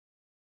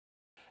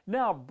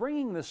Now,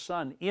 bringing the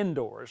sun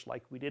indoors,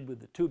 like we did with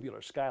the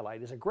tubular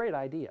skylight, is a great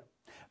idea.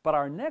 But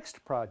our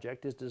next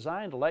project is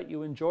designed to let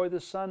you enjoy the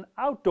sun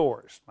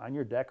outdoors on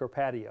your deck or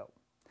patio.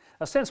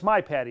 Now, since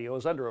my patio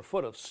is under a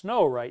foot of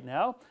snow right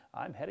now,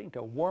 I'm heading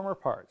to warmer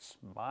parts,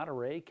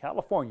 Monterey,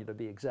 California to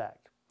be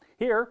exact.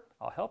 Here,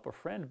 I'll help a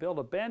friend build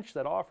a bench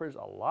that offers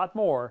a lot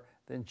more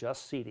than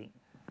just seating.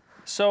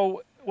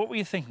 So, what were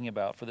you thinking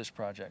about for this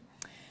project?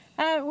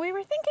 We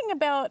were thinking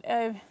about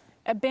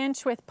a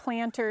bench with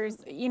planters.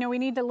 You know, we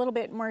need a little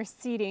bit more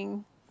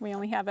seating. We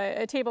only have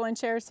a table and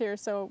chairs here,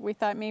 so we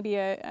thought maybe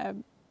a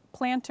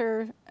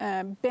planter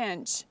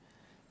bench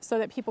so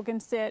that people can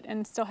sit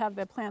and still have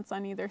the plants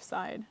on either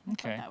side.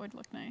 Okay. That would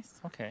look nice.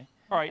 Okay.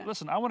 All right,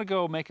 listen, I want to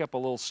go make up a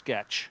little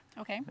sketch.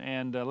 Okay.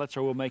 And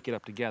we'll make it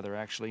up together,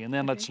 actually. And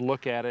then let's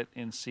look at it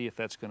and see if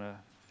that's going to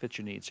fit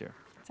your needs here.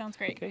 Sounds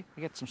great. Okay,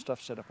 I got some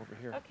stuff set up over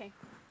here. Okay.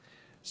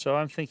 So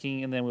I'm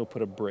thinking, and then we'll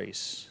put a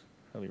brace.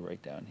 Probably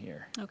right down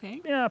here. Okay.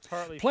 Yeah.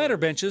 Planter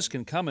benches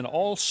can come in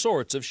all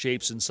sorts of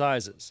shapes and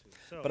sizes,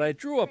 but I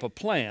drew up a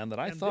plan that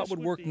I thought would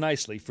work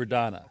nicely for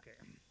Donna.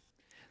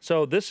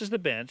 So this is the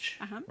bench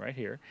right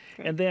here.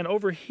 Great. And then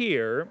over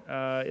here,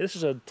 this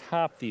is a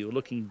top view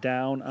looking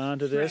down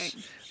onto this.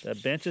 Right.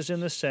 The bench is in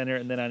the center,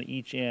 and then on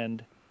each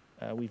end,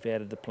 we've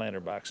added the planter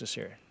boxes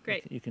here.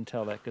 Great. You can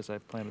tell that because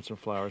I've planted some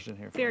flowers in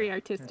here. Very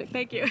artistic.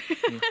 Thank you.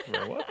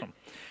 You're welcome.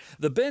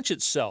 The bench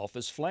itself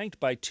is flanked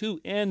by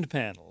two end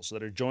panels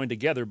that are joined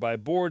together by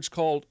boards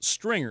called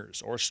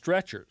stringers or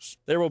stretchers.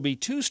 There will be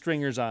two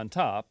stringers on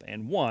top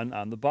and one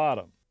on the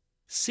bottom.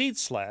 Seat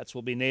slats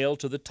will be nailed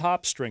to the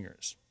top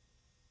stringers.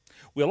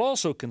 We'll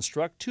also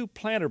construct two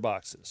planter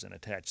boxes and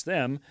attach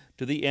them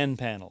to the end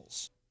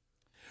panels.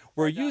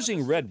 We're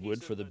using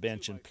redwood for the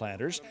bench and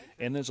planters,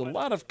 and there's a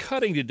lot of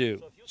cutting to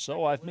do,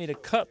 so I've made a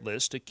cut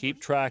list to keep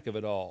track of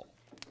it all.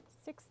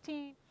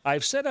 16.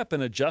 I've set up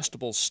an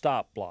adjustable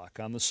stop block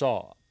on the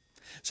saw.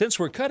 Since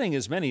we're cutting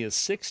as many as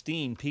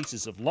 16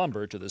 pieces of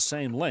lumber to the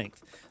same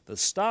length, the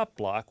stop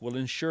block will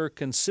ensure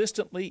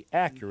consistently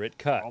accurate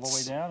cuts. All the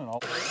way down and all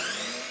the way.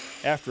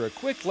 After a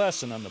quick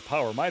lesson on the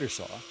power miter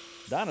saw,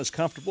 Donna's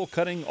comfortable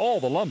cutting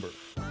all the lumber.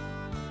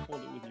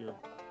 Hold it with your,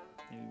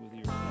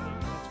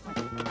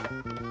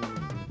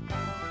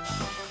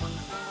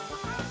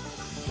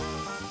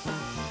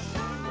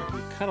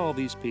 We cut all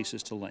these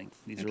pieces to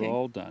length. These are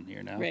all done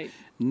here now. Right.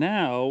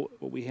 Now,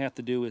 what we have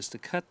to do is to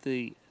cut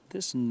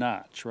this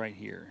notch right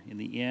here in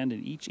the end,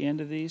 and each end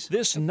of these.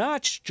 This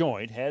notch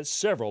joint has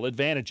several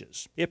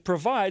advantages. It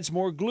provides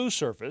more glue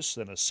surface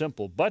than a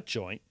simple butt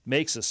joint,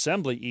 makes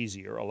assembly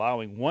easier,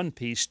 allowing one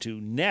piece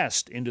to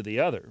nest into the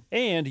other,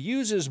 and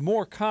uses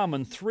more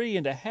common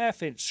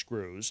 3.5-inch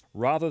screws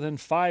rather than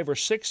 5 or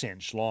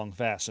 6-inch long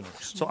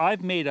fasteners. So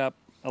I've made up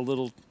a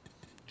little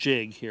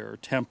jig here, or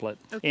template,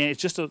 and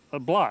it's just a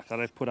block that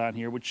I've put on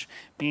here, which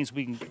means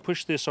we can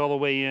push this all the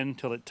way in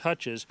until it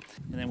touches,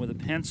 and then with a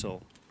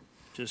pencil,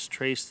 just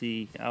trace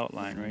the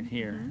outline right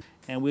here.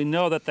 And we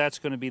know that that's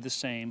going to be the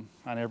same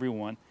on every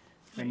one,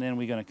 and then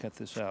we're going to cut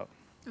this out.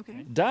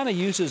 Okay. Donna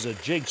uses a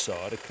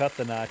jigsaw to cut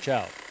the notch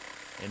out.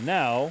 And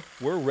now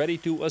we're ready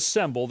to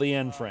assemble the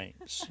end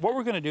frames. What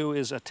we're going to do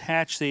is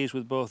attach these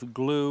with both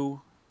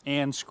glue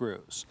and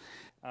screws.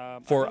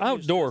 For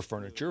outdoor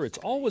furniture, it's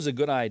always a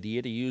good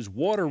idea to use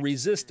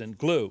water-resistant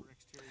glue.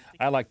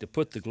 I like to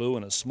put the glue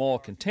in a small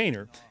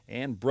container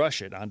and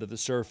brush it onto the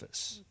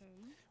surface.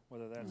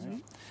 Whether that's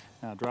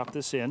Now drop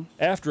this in.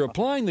 After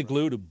applying the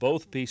glue to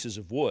both pieces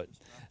of wood,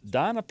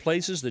 Donna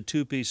places the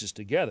two pieces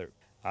together.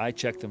 I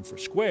check them for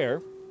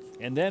square,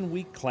 and then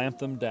we clamp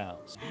them down.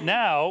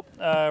 Now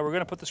we're going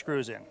to put the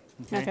screws in.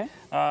 Okay.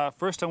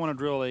 First I want to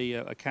drill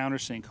a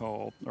countersink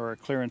hole, or a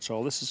clearance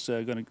hole. This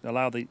is going to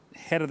allow the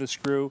head of the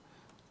screw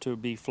to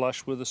be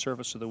flush with the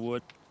surface of the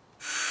wood.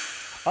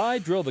 I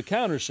drill the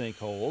countersink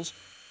holes,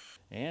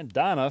 and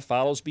Donna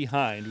follows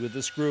behind with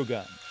the screw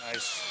gun.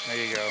 Nice.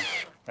 There you go.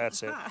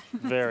 That's it.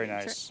 Very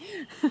nice.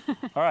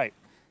 All right.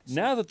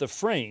 Now that the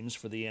frames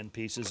for the end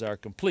pieces are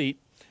complete,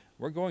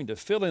 we're going to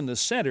fill in the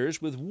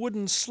centers with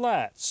wooden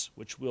slats,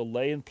 which we'll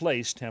lay in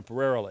place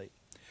temporarily.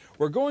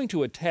 We're going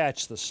to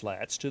attach the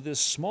slats to this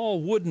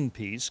small wooden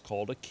piece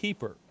called a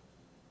keeper.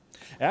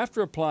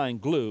 After applying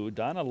glue,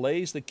 Donna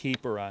lays the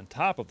keeper on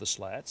top of the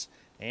slats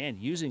and,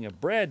 using a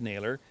brad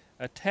nailer,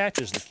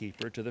 attaches the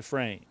keeper to the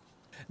frame.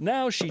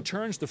 Now she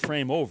turns the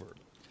frame over,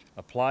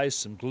 applies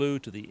some glue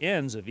to the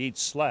ends of each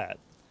slat,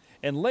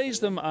 and lays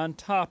them on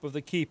top of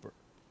the keeper.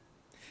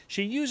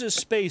 She uses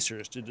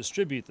spacers to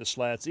distribute the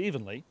slats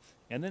evenly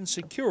and then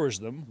secures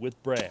them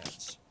with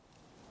brads.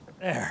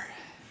 There.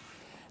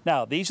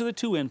 Now, these are the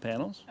two end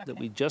panels that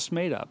we just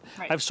made up.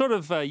 Right. I've sort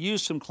of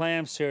used some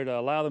clamps here to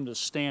allow them to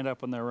stand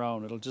up on their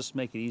own. It'll just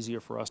make it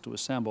easier for us to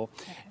assemble.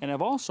 And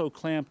I've also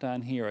clamped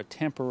on here a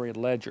temporary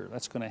ledger.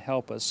 That's going to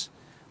help us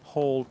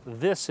hold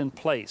this in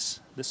place.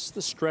 This is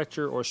the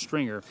stretcher or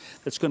stringer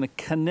that's going to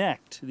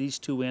connect these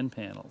two end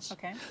panels.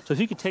 Okay. So if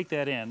you could take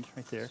that end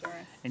right there Sure.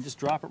 and just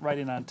drop it right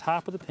in on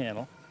top of the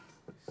panel.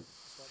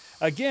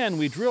 Again,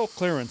 we drill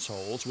clearance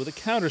holes with a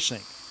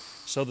countersink.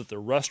 so that the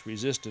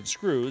rust-resistant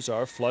screws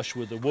are flush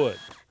with the wood.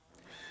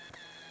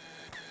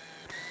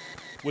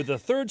 With the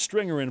third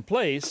stringer in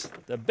place,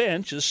 the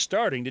bench is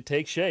starting to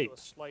take shape.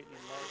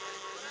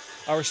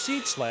 Our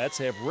seat slats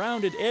have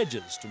rounded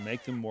edges to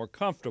make them more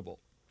comfortable.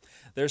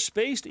 They're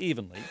spaced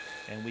evenly,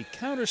 and we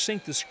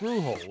countersink the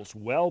screw holes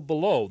well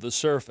below the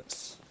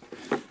surface.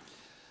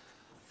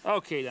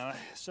 Okay, now,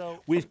 so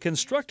We've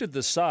constructed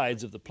the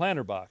sides of the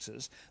planter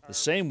boxes the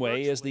same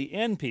way as the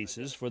end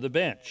pieces for the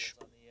bench.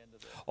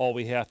 All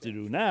we have to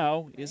do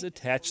now is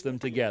attach them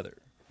together.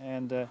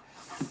 And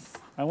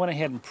I went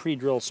ahead and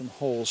pre-drilled some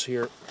holes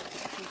here,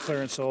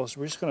 clearance holes.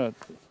 We're just going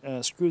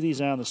to screw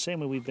these on the same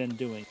way we've been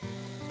doing.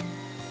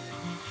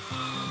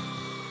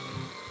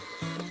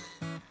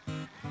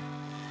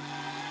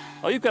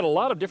 Oh, you've got a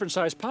lot of different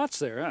sized pots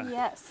there, huh?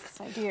 Yes,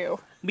 I do.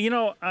 But you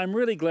know, I'm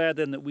really glad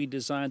then that we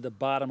designed the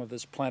bottom of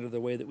this planter the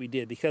way that we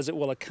did, because it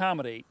will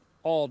accommodate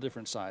all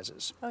different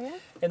sizes. Oh, yeah?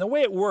 And the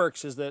way it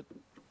works is that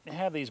they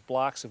have these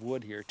blocks of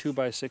wood here,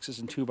 2x6s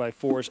and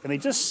 2x4s, and they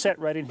just set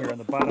right in here on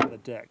the bottom of the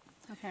deck.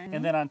 Okay.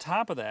 And then on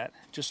top of that,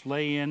 just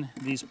lay in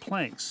these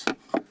planks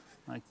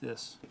like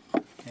this.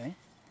 Okay.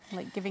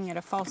 Like giving it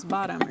a false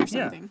bottom or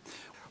something. Yeah.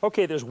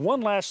 Okay, there's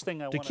one last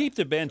thing I want To keep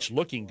the bench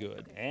looking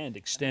good and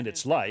extend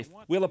its life,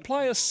 we'll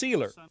apply a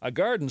sealer. A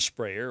garden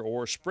sprayer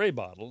or spray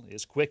bottle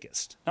is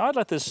quickest. Now I'd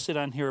let this sit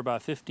on here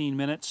about 15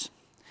 minutes,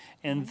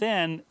 and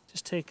then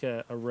just take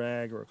a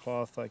rag or a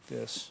cloth like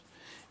this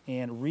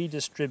and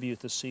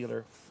redistribute the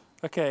sealer.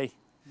 Okay,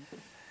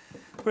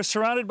 we're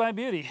surrounded by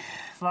beauty.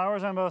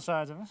 Flowers on both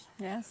sides of us.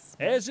 Yes.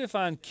 As if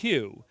on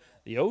cue,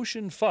 the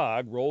ocean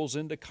fog rolls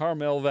into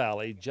Carmel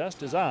Valley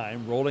just as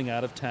I'm rolling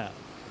out of town.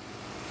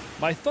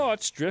 My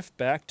thoughts drift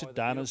back to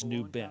Donna's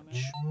new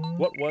bench.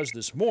 What was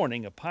this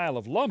morning a pile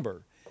of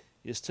lumber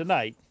is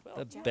tonight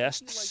the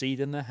best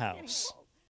seat in the house.